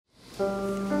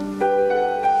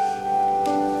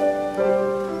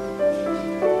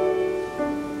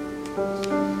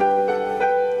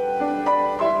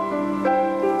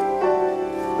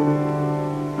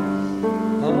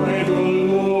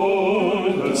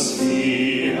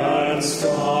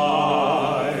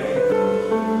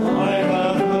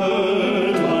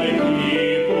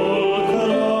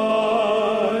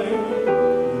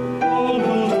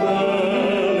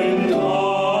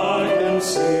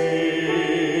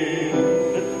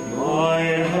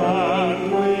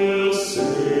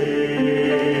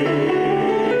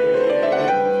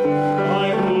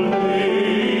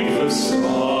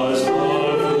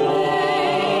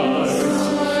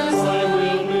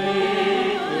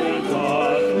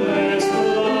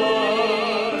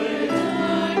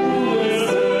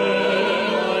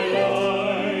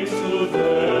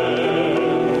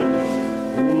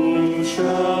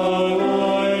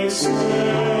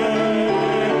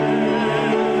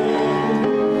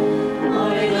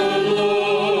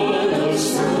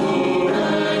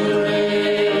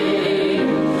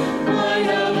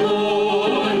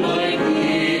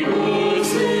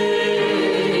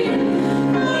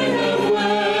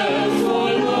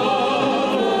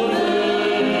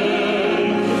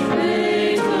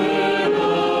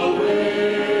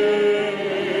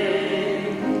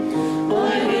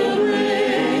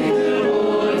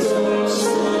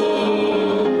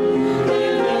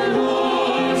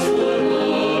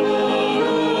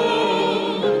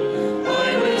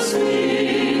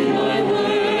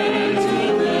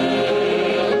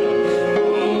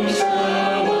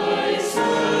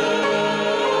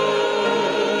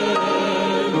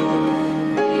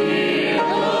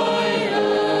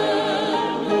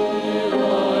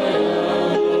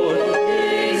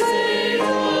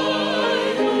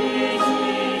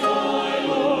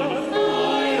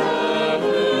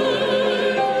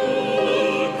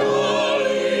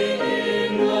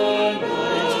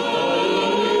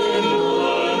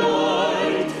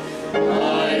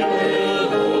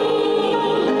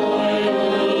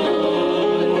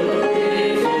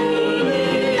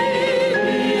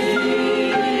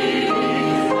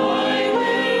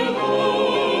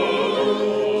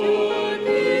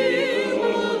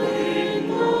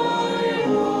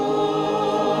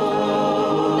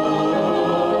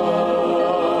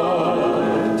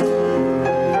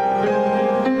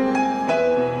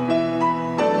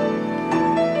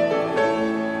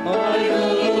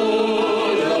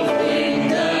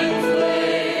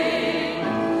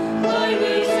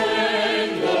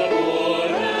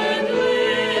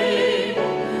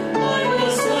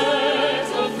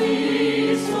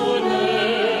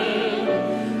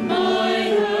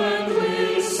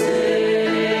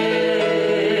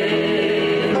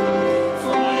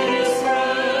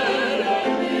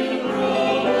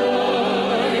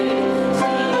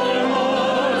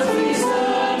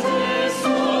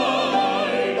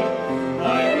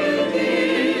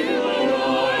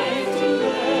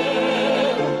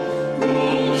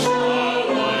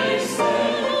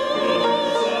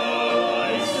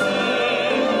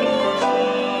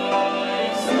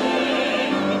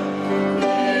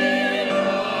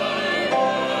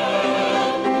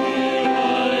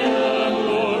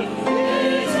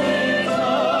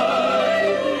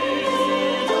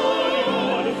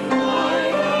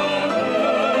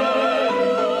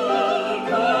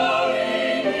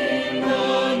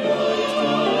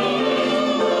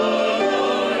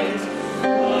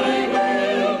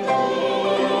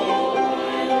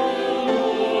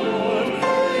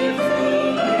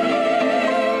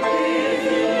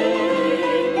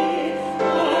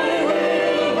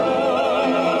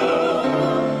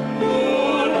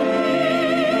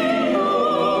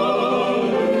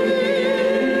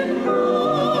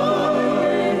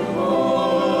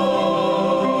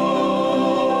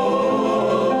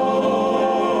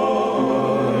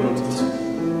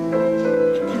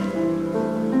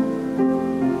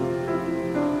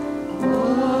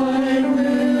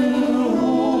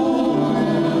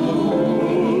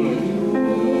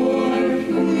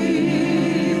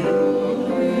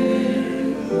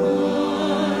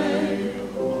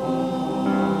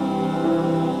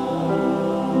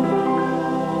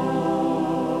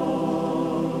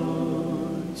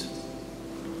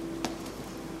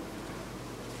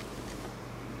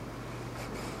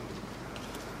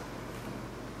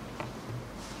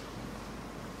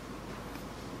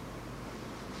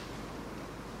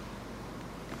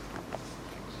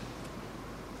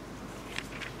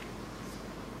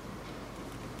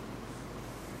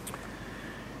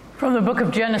From the book of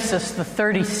Genesis, the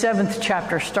 37th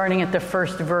chapter, starting at the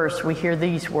first verse, we hear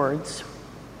these words.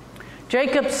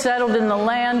 Jacob settled in the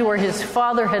land where his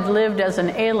father had lived as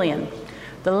an alien,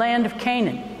 the land of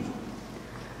Canaan.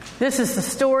 This is the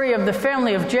story of the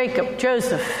family of Jacob.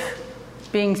 Joseph,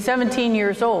 being 17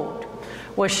 years old,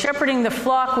 was shepherding the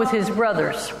flock with his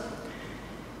brothers.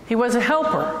 He was a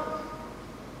helper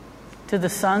to the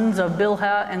sons of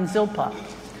Bilhah and Zilpah,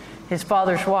 his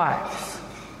father's wives.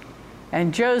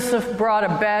 And Joseph brought a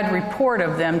bad report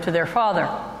of them to their father.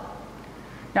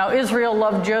 Now Israel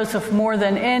loved Joseph more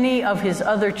than any of his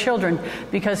other children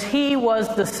because he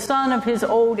was the son of his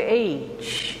old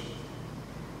age.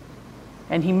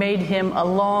 And he made him a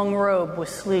long robe with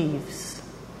sleeves.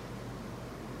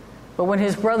 But when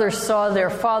his brothers saw their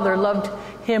father loved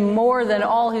him more than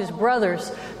all his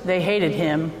brothers, they hated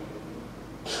him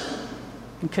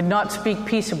and could not speak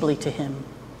peaceably to him.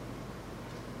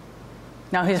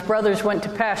 Now his brothers went to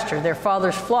pasture their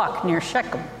father's flock near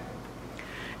Shechem.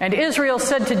 And Israel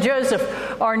said to Joseph,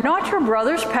 "Are not your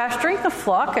brothers pasturing the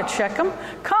flock at Shechem?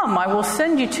 Come, I will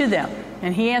send you to them."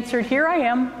 And he answered, "Here I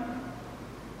am."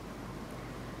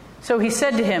 So he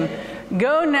said to him,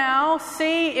 "Go now,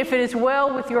 see if it is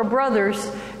well with your brothers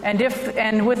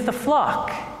and with the flock,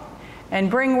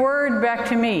 and bring word back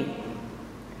to me."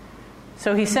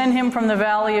 So he sent him from the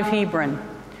valley of Hebron.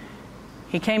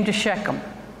 He came to Shechem.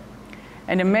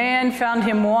 And a man found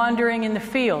him wandering in the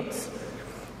fields.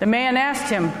 The man asked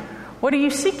him, "What are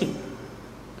you seeking?"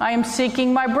 "I am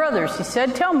seeking my brothers," he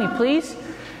said. "Tell me, please,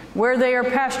 where they are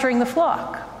pasturing the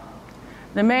flock."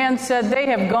 The man said, "They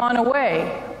have gone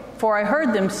away, for I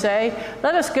heard them say,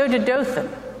 'Let us go to Dothan.'"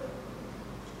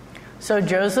 So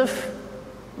Joseph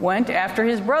went after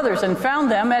his brothers and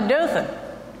found them at Dothan.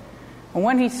 And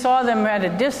when they saw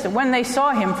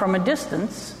him from a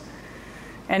distance,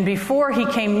 and before he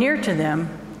came near to them,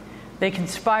 they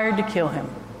conspired to kill him.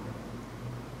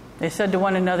 They said to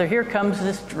one another, "Here comes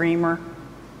this dreamer.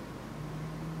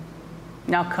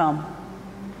 Now come,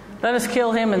 let us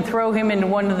kill him and throw him into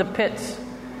one of the pits.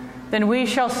 Then we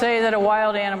shall say that a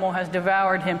wild animal has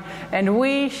devoured him, and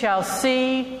we shall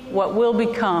see what will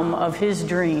become of his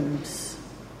dreams."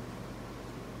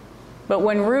 But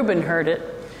when Reuben heard it,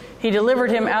 he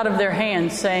delivered him out of their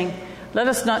hands, saying, "Let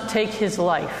us not take his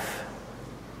life."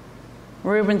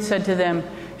 Reuben said to them,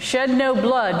 "Shed no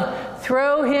blood,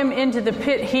 throw him into the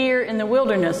pit here in the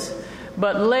wilderness,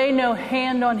 but lay no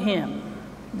hand on him,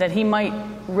 that he might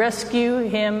rescue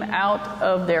him out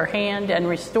of their hand and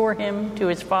restore him to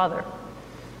his father."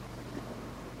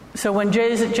 So when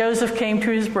Joseph came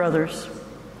to his brothers,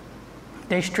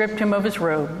 they stripped him of his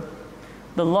robe,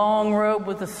 the long robe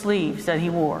with the sleeves that he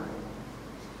wore.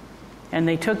 And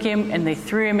they took him and they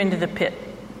threw him into the pit.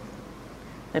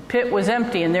 The pit was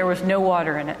empty and there was no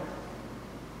water in it.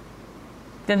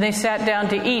 Then they sat down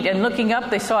to eat, and looking up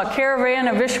they saw a caravan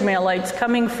of Ishmaelites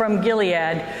coming from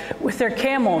Gilead with their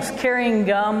camels carrying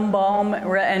gum, balm,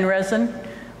 and resin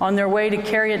on their way to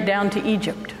carry it down to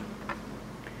Egypt.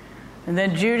 And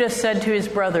then Judah said to his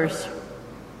brothers,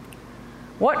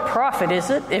 "What profit is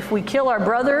it if we kill our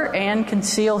brother and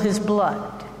conceal his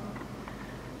blood?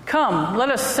 Come, let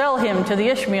us sell him to the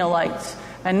Ishmaelites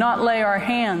and not lay our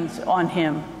hands on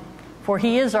him, for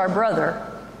he is our brother,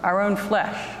 our own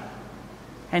flesh."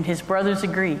 And his brothers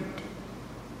agreed.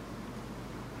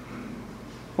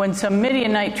 When some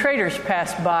Midianite traders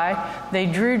passed by, they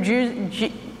drew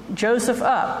Joseph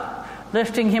up,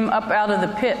 lifting him up out of the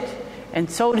pit, and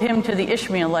sold him to the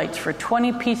Ishmaelites for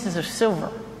 20 pieces of silver.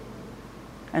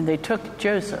 And they took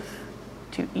Joseph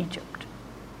to Egypt.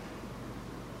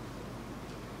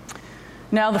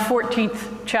 Now the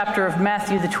 14th chapter of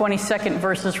Matthew, the 22nd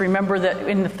verses. Remember that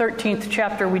in the 13th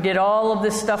chapter we did all of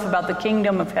this stuff about the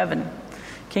kingdom of heaven.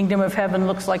 Kingdom of heaven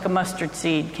looks like a mustard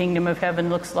seed. Kingdom of heaven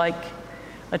looks like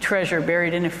a treasure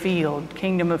buried in a field.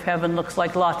 Kingdom of heaven looks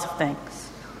like lots of things.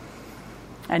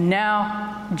 And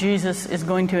now Jesus is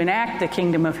going to enact the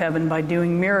kingdom of heaven by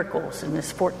doing miracles in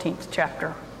this 14th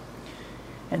chapter.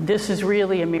 And this is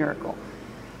really a miracle.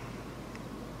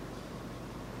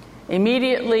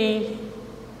 Immediately,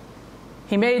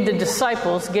 he made the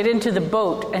disciples get into the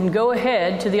boat and go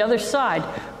ahead to the other side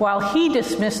while he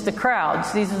dismissed the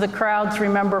crowds. These are the crowds,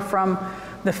 remember, from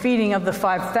the feeding of the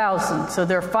 5,000. So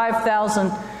there are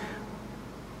 5,000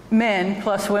 men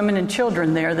plus women and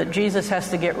children there that Jesus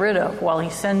has to get rid of while he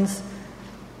sends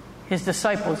his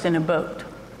disciples in a boat.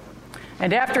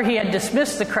 And after he had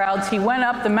dismissed the crowds, he went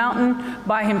up the mountain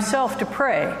by himself to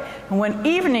pray. And when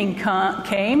evening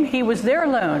came, he was there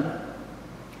alone.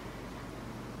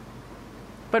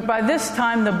 But by this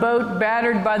time the boat,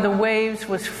 battered by the waves,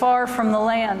 was far from the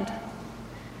land.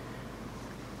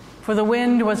 for the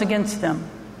wind was against them.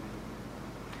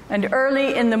 And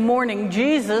early in the morning,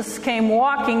 Jesus came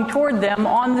walking toward them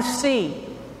on the sea.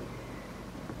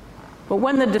 But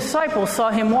when the disciples saw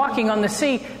him walking on the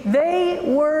sea, they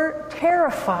were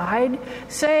terrified,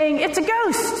 saying, "It's a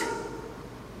ghost!"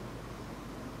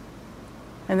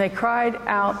 And they cried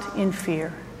out in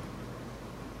fear.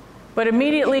 But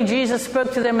immediately Jesus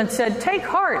spoke to them and said, "Take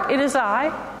heart, it is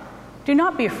I. Do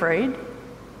not be afraid."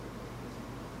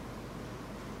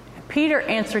 And Peter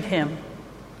answered him,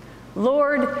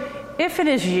 "Lord, if it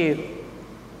is you,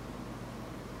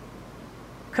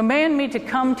 command me to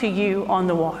come to you on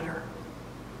the water."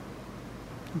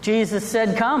 Jesus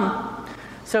said, "Come."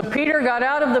 So Peter got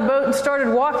out of the boat and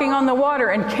started walking on the water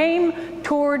and came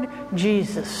toward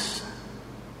Jesus.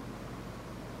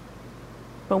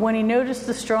 But when he noticed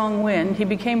the strong wind, he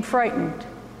became frightened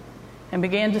and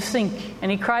began to sink.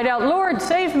 And he cried out, "Lord,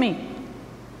 save me!"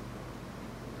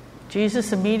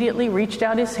 Jesus immediately reached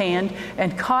out his hand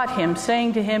and caught him,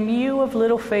 saying to him, "You of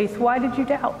little faith, why did you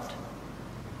doubt?"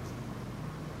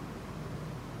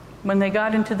 When they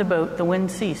got into the boat, the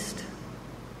wind ceased.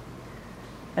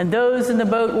 And those in the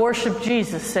boat worshiped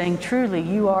Jesus, saying, "Truly,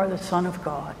 you are the Son of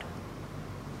God."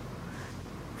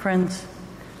 Friends,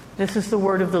 this is the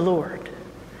word of the Lord.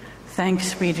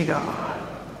 Thanks be to God.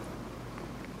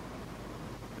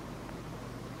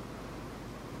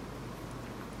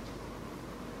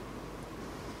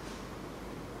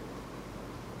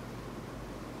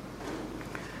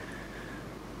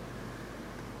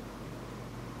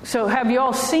 So have you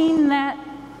all seen that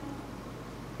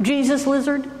Jesus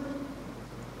lizard?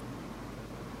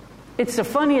 It's the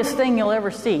funniest thing you'll ever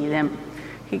see.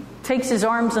 He takes his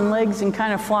arms and legs and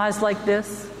kind of flies like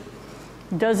this,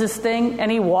 does his thing,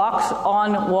 and he walks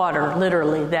on water,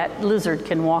 literally. That lizard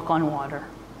can walk on water.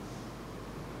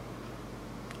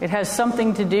 It has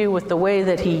something to do with the way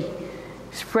that he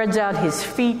spreads out his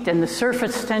feet and the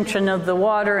surface tension of the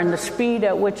water and the speed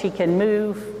at which he can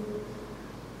move.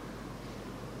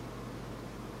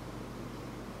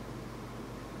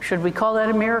 Should we call that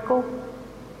a miracle?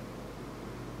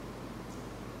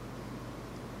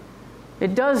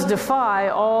 It does defy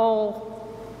all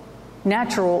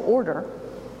natural order.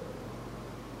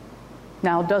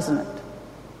 Now, doesn't it?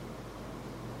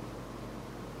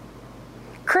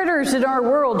 Critters in our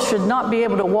world should not be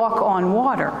able to walk on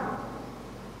water,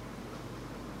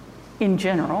 in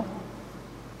general.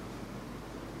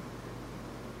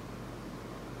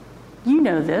 You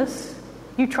know this.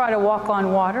 You try to walk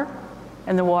on water,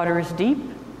 and the water is deep,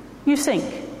 you sink.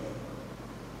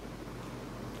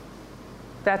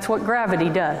 That's what gravity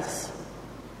does.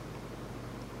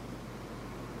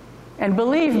 And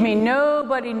believe me,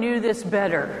 nobody knew this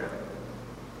better.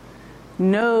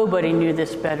 Nobody knew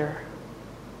this better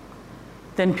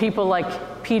than people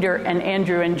like Peter and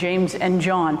Andrew and James and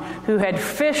John, who had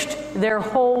fished their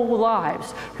whole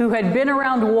lives, who had been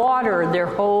around water their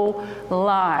whole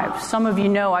lives. Some of you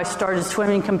know I started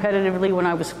swimming competitively when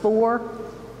I was 4.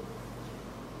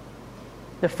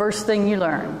 The first thing you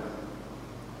learn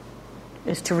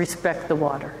is to respect the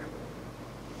water.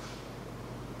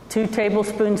 2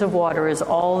 tablespoons of water is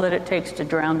all that it takes to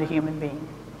drown a human being.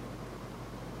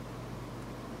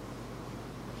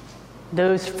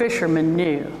 Those fishermen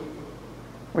knew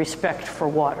respect for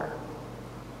water.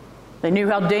 They knew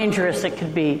how dangerous it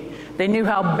could be. They knew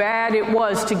how bad it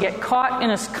was to get caught in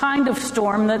a kind of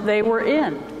storm that they were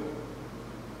in.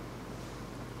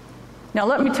 Now,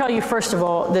 let me tell you, first of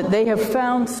all, that they have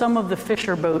found some of the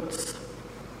fisher boats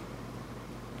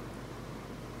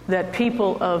that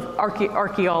people of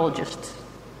archaeologists,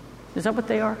 is that what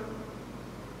they are?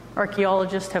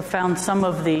 Archaeologists have found some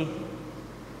of the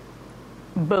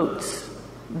boats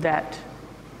that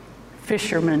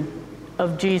fishermen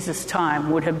of Jesus'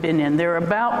 time would have been in. They're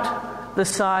about the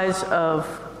size of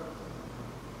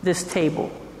this table,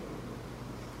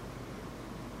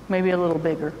 maybe a little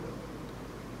bigger.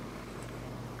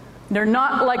 They're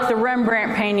not like the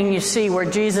Rembrandt painting you see where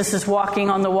Jesus is walking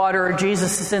on the water or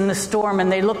Jesus is in the storm, and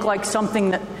they look like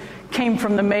something that came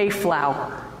from the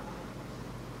Mayflower.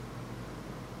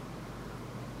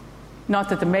 Not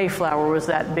that the Mayflower was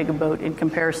that big a boat in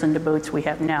comparison to boats we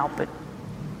have now, but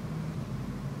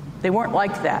they weren't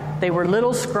like that. They were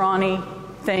little scrawny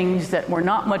things that were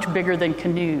not much bigger than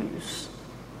canoes.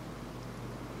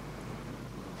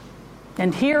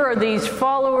 And here are these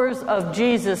followers of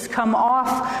Jesus come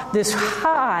off this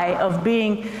high of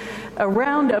being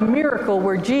around a miracle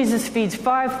where Jesus feeds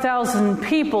 5,000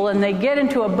 people, and they get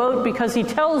into a boat because he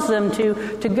tells them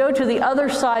to go to the other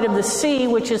side of the sea,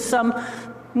 which is some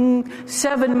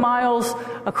 7 miles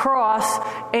across,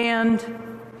 and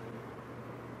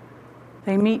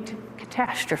they meet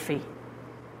catastrophe.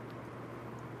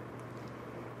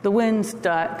 The winds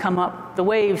come up, the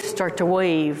waves start to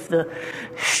wave, the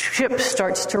ship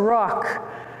starts to rock,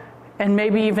 and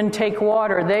maybe even take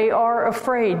water. They are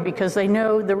afraid because they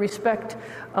know the respect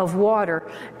of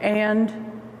water,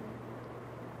 and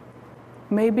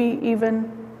maybe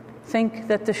even think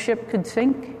that the ship could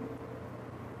sink.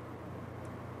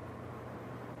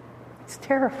 It's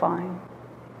terrifying.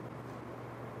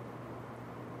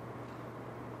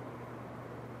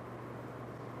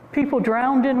 People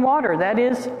drowned in water. That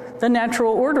is the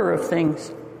natural order of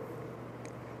things.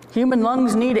 Human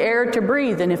lungs need air to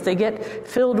breathe, and if they get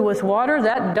filled with water,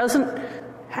 that doesn't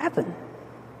happen.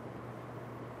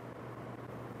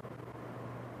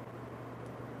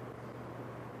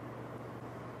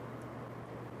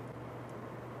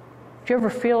 Do you ever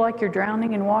feel like you're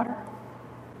drowning in water?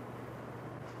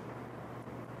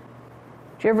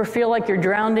 Do you ever feel like you're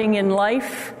drowning in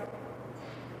life?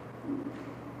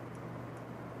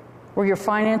 Where your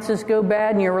finances go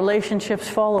bad and your relationships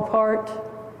fall apart?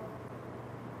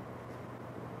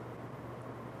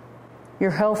 Your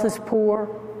health is poor?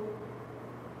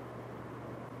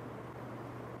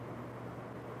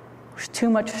 There's too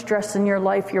much stress in your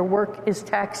life, your work is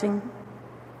taxing?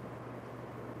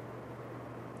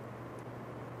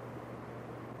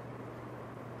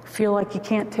 Feel like you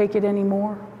can't take it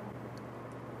anymore?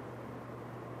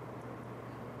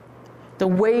 The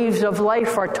waves of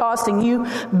life are tossing you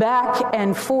back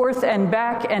and forth and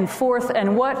back and forth,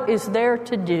 and what is there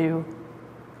to do?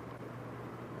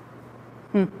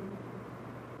 You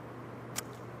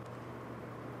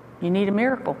need a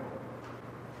miracle.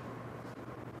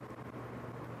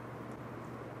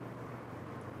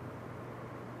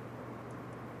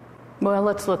 Well,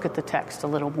 let's look at the text a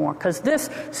little more, because this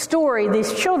story,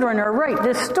 these children are right.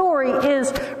 This story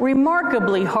is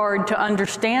remarkably hard to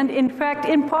understand, in fact,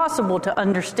 impossible to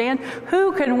understand.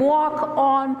 Who can walk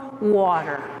on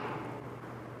water?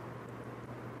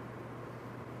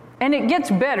 And it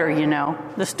gets better, you know.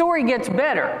 The story gets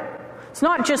better. It's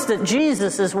not just that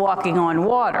Jesus is walking on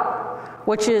water,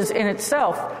 which is in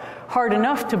itself hard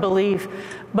enough to believe.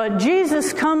 But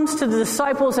Jesus comes to the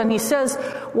disciples and he says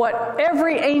what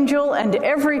every angel and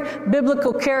every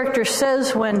biblical character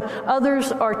says when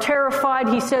others are terrified.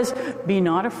 He says, "Be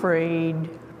not afraid."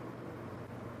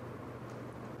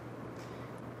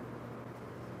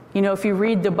 You know, if you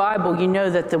read the Bible, you know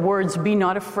that the words "be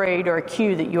not afraid" are a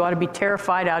cue that you ought to be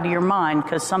terrified out of your mind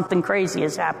because something crazy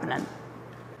is happening.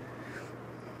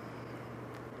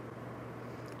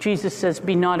 Jesus says,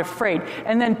 "Be not afraid."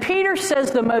 And then Peter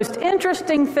says the most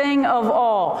interesting thing of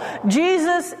all.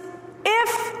 "Jesus,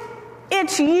 if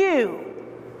it's you,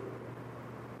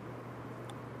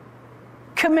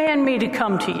 command me to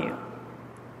come to you."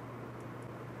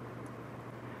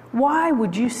 Why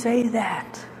would you say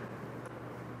that?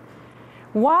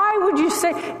 Why would you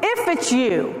say, "If it's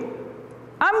you"?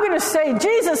 I'm going to say,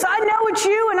 "Jesus, I know it's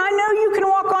you, and I know you can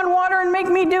walk on water and make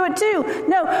me do it too."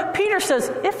 No, Peter says,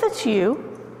 "If it's you,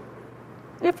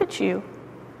 if it's you."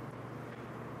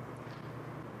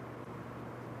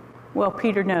 Well,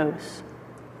 Peter knows.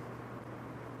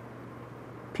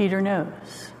 Peter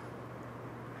knows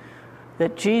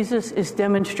that Jesus is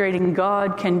demonstrating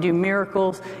God can do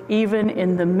miracles even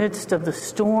in the midst of the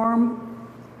storm,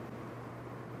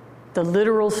 the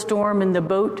literal storm in the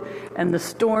boat, and the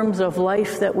storms of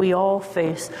life that we all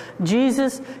face.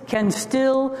 Jesus can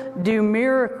still do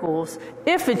miracles.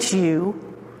 If it's you,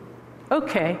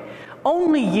 okay,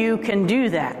 only you can do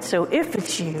that. So if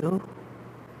it's you,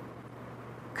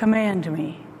 command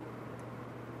me.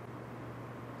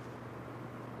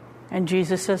 And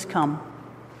Jesus says, "Come."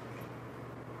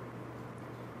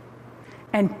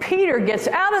 And Peter gets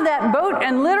out of that boat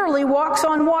and literally walks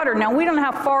on water. Now, we don't know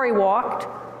how far he walked.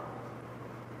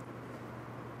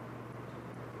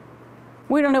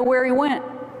 We don't know where he went.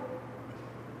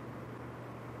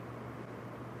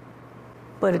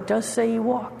 But it does say he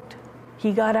walked.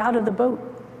 He got out of the boat.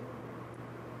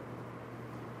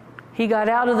 He got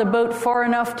out of the boat far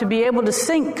enough to be able to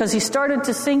sink, because he started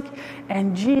to sink,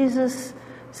 and Jesus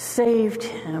saved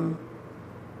him.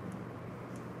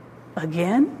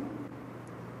 Again?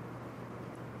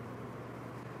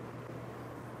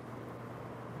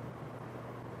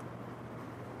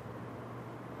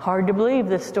 Hard to believe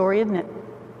this story, isn't it?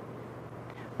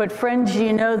 But friends,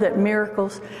 you know that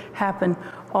miracles happen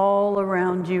all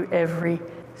around you every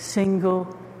single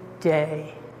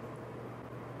day.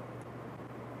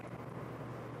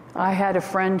 I had a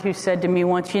friend who said to me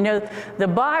once, "You know, the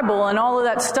Bible and all of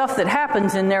that stuff that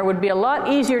happens in there would be a lot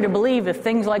easier to believe if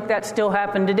things like that still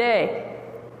happen today."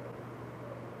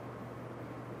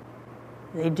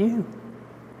 They do.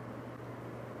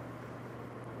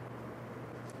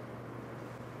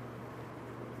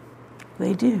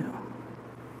 They do.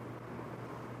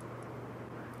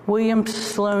 William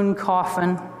Sloane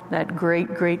Coffin, that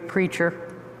great, great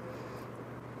preacher,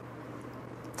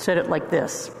 said it like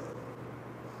this: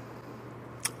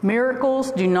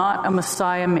 miracles do not a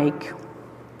Messiah make,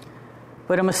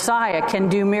 but a Messiah can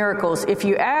do miracles. If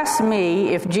you ask me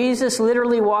if Jesus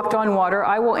literally walked on water,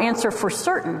 I will answer for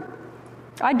certain,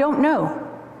 I don't know.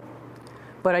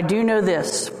 But I do know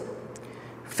this: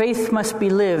 faith must be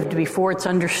lived before it's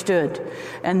understood.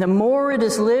 And the more it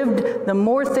is lived, the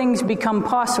more things become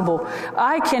possible.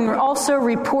 I can also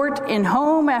report in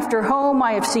home after home,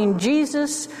 I have seen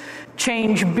Jesus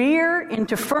change beer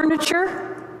into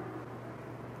furniture,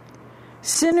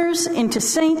 sinners into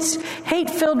saints,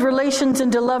 hate-filled relations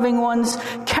into loving ones,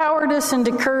 cowardice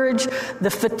into courage, the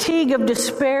fatigue of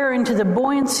despair into the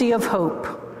buoyancy of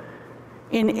hope.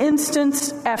 In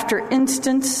instance after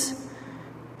instance,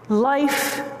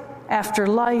 life after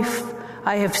life,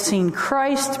 I have seen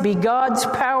Christ be God's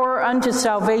power unto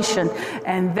salvation,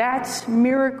 and that's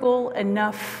miracle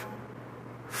enough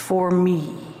for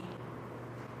me.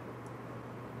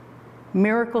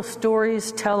 Miracle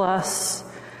stories tell us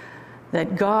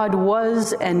that God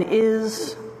was and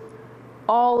is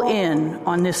all in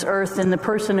on this earth in the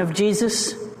person of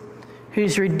Jesus,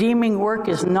 whose redeeming work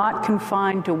is not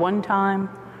confined to one time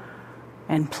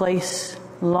and place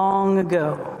long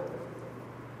ago,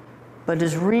 but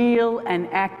is real and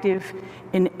active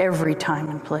in every time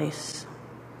and place.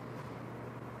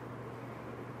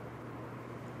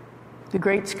 The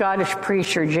great Scottish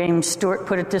preacher James Stewart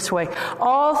put it this way: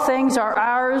 all things are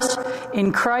ours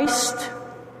in Christ.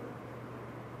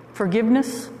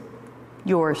 Forgiveness,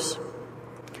 yours.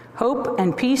 Hope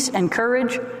and peace and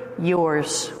courage,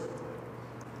 yours.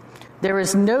 There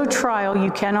is no trial you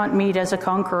cannot meet as a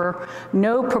conqueror,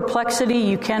 no perplexity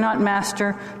you cannot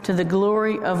master to the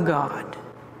glory of God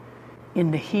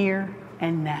in the here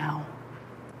and now.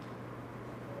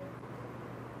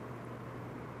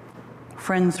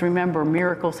 Friends, remember,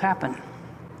 miracles happen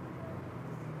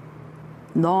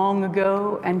long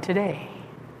ago and today,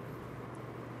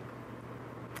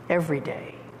 every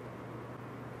day,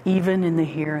 even in the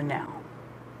here and now.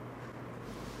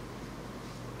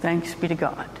 Thanks be to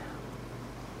God.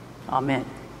 Amen.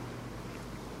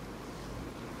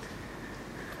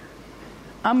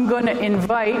 I'm going to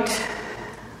invite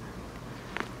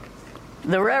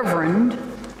the Reverend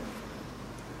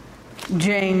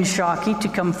Jane Shockey to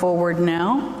come forward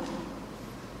now.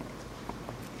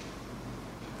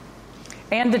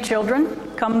 And the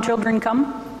children. Come, children,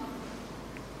 come.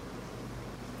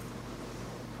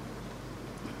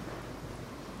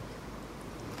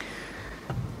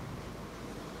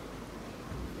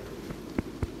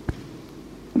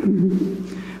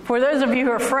 For those of you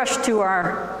who are fresh to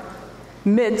our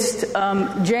midst,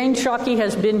 Jane Shockey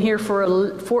has been here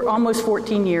for almost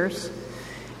 14 years.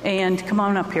 And come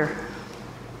on up here.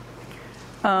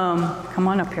 Come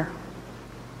on up here.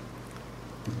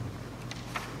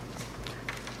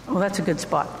 Oh, that's a good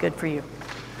spot. Good for you.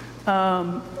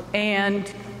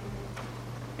 And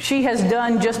she has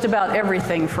done just about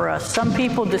everything for us. Some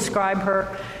people describe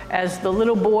her as the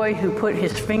little boy who put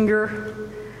his finger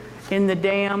in the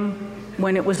dam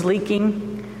when it was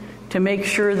leaking to make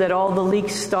sure that all the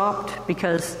leaks stopped,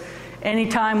 because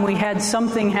anytime we had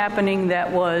something happening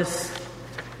that was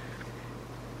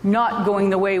not going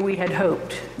the way we had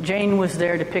hoped, Jane was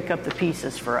there to pick up the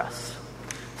pieces for us.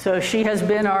 So she has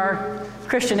been our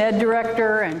Christian Ed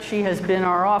director, and she has been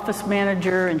our office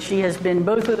manager, and she has been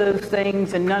both of those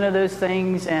things and none of those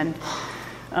things, and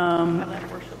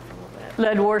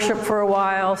led worship for a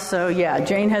while. So yeah,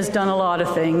 Jane has done a lot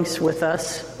of things with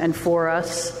us and for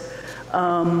us.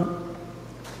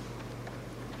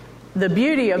 The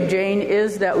beauty of Jane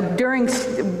is that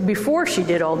before she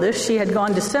did all this, she had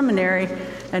gone to seminary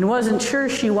and wasn't sure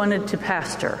she wanted to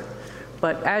pastor.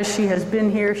 But as she has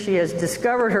been here, she has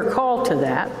discovered her call to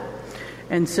that.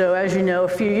 And so, as you know, a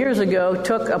few years ago,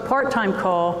 took a part-time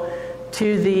call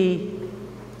to the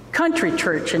country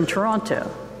church in Toronto.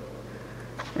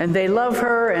 And they love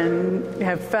her and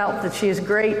have felt that she is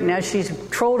great. And as she's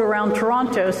trolled around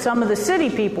Toronto, some of the city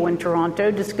people in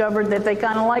Toronto discovered that they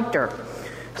kind of liked her.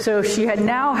 So she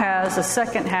now has a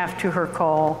second half to her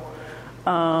call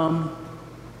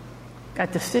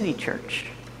at the city church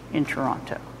in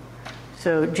Toronto.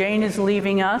 So Jane is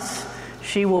leaving us.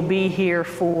 She will be here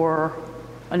for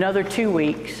another 3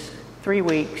 weeks.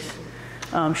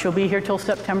 She'll be here till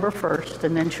September 1st,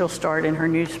 and then she'll start in her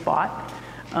new spot.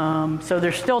 So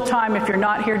there's still time. If you're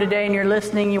not here today and you're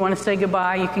listening, you want to say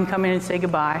goodbye, you can come in and say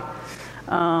goodbye.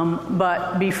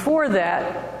 But before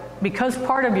that, because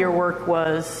part of your work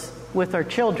was with our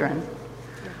children,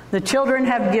 The children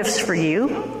have gifts for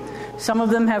you. Some of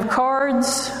them have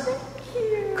cards.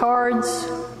 Cards.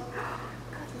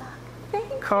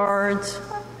 Cards.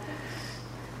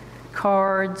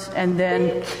 Cards. And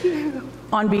then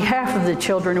on behalf of the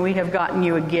children, we have gotten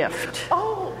you a gift.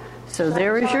 Oh. So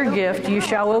there is your gift. You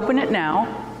shall open it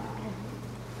now.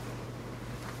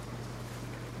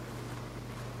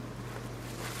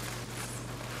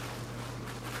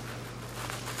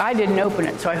 I didn't open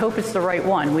it, so I hope it's the right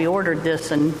one. We ordered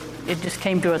this, and it just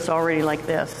came to us already like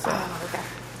this. So. Oh, okay.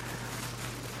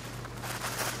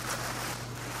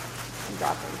 I'm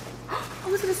dropping.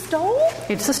 Oh, is it a stole?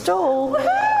 It's a stole.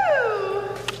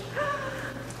 Woohoo!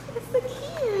 It's the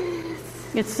kids.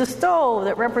 It's the stole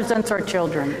that represents our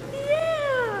children.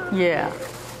 Yeah. Yeah.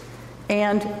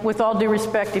 And with all due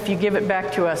respect, if you give it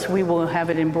back to us, we will have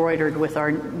it embroidered with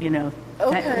our,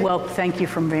 Okay. well, thank you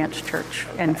from Vance Church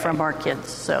and from our kids.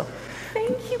 So.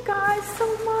 Thank you guys so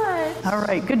much. All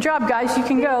right. Good job, guys. You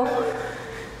can go.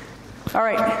 All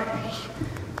right.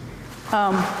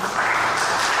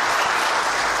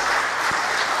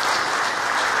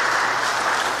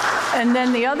 And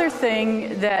then the other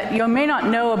thing that you may not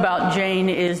know about Jane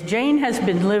is Jane has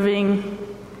been living...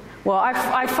 Well,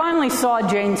 I finally saw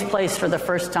Jane's place for the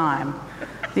first time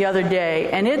the other day,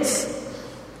 and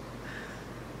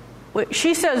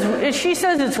she says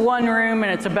it's one room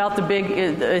and it's about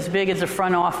as big as the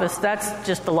front office. That's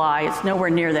just a lie. It's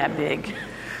nowhere near that big.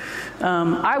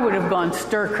 I would have gone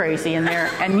stir crazy in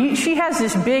there. And she has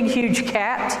this big, huge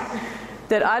cat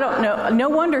that I don't know. No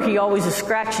wonder he always is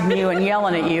scratching you and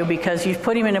yelling at you because you've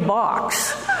put him in a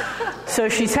box. So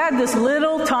she's had this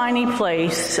little tiny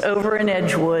place over in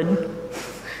Edgewood,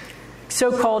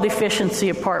 so-called efficiency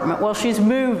apartment. Well, she's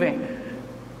moving.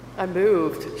 I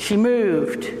moved. She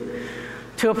moved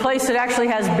to a place that actually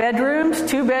has bedrooms,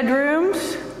 2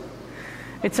 bedrooms.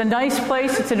 It's a nice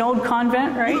place. It's an old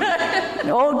convent, right? An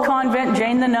old convent.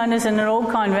 Jane the nun is in an old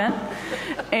convent.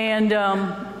 And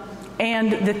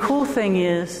the cool thing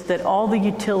is that all the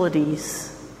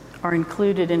utilities are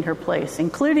included in her place,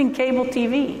 including cable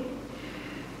TV.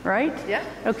 Right? Yeah.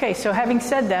 Okay, so having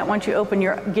said that, why don't you open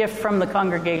your gift from the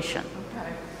congregation?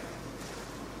 Okay.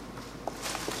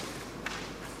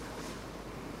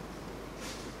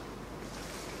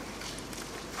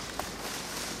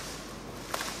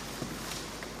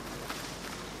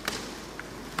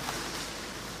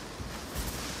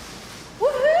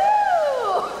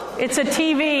 Woohoo! It's a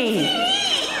TV.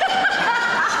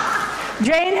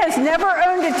 Jane has never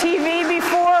owned a TV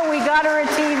before. We got her a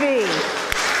TV.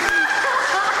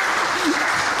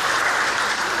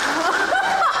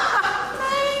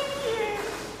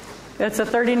 It's a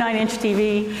 39-inch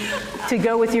TV to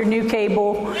go with your new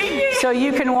cable. So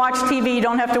you can watch TV. You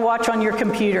don't have to watch on your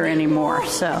computer anymore.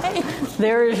 So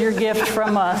there is your gift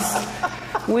from us.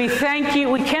 We thank you.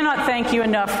 We cannot thank you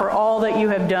enough for all that you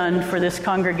have done for this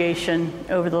congregation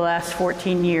over the last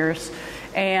 14 years.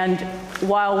 And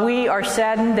while we are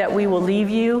saddened that we will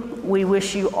leave you, we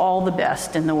wish you all the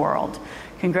best in the world.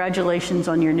 Congratulations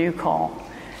on your new call.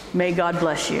 May God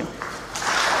bless you.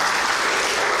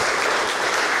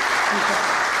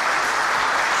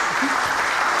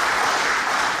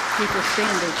 Keep her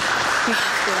standing. Keep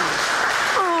her standing.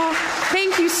 Oh,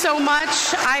 thank you so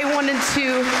much. I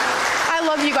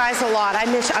love you guys a lot.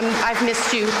 I've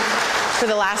missed you for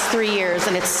the last 3 years,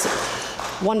 and it's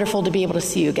wonderful to be able to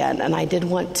see you again. And I did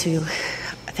want to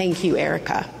thank you,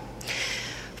 Erica,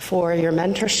 for your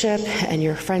mentorship and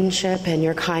your friendship and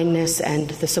your kindness and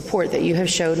the support that you have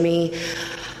showed me.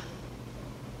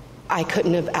 I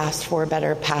couldn't have asked for a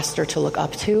better pastor to look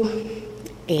up to,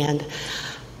 and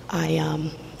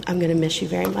I'm going to miss you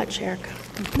very much, Erica.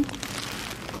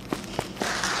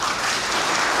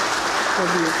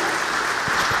 Mm-hmm.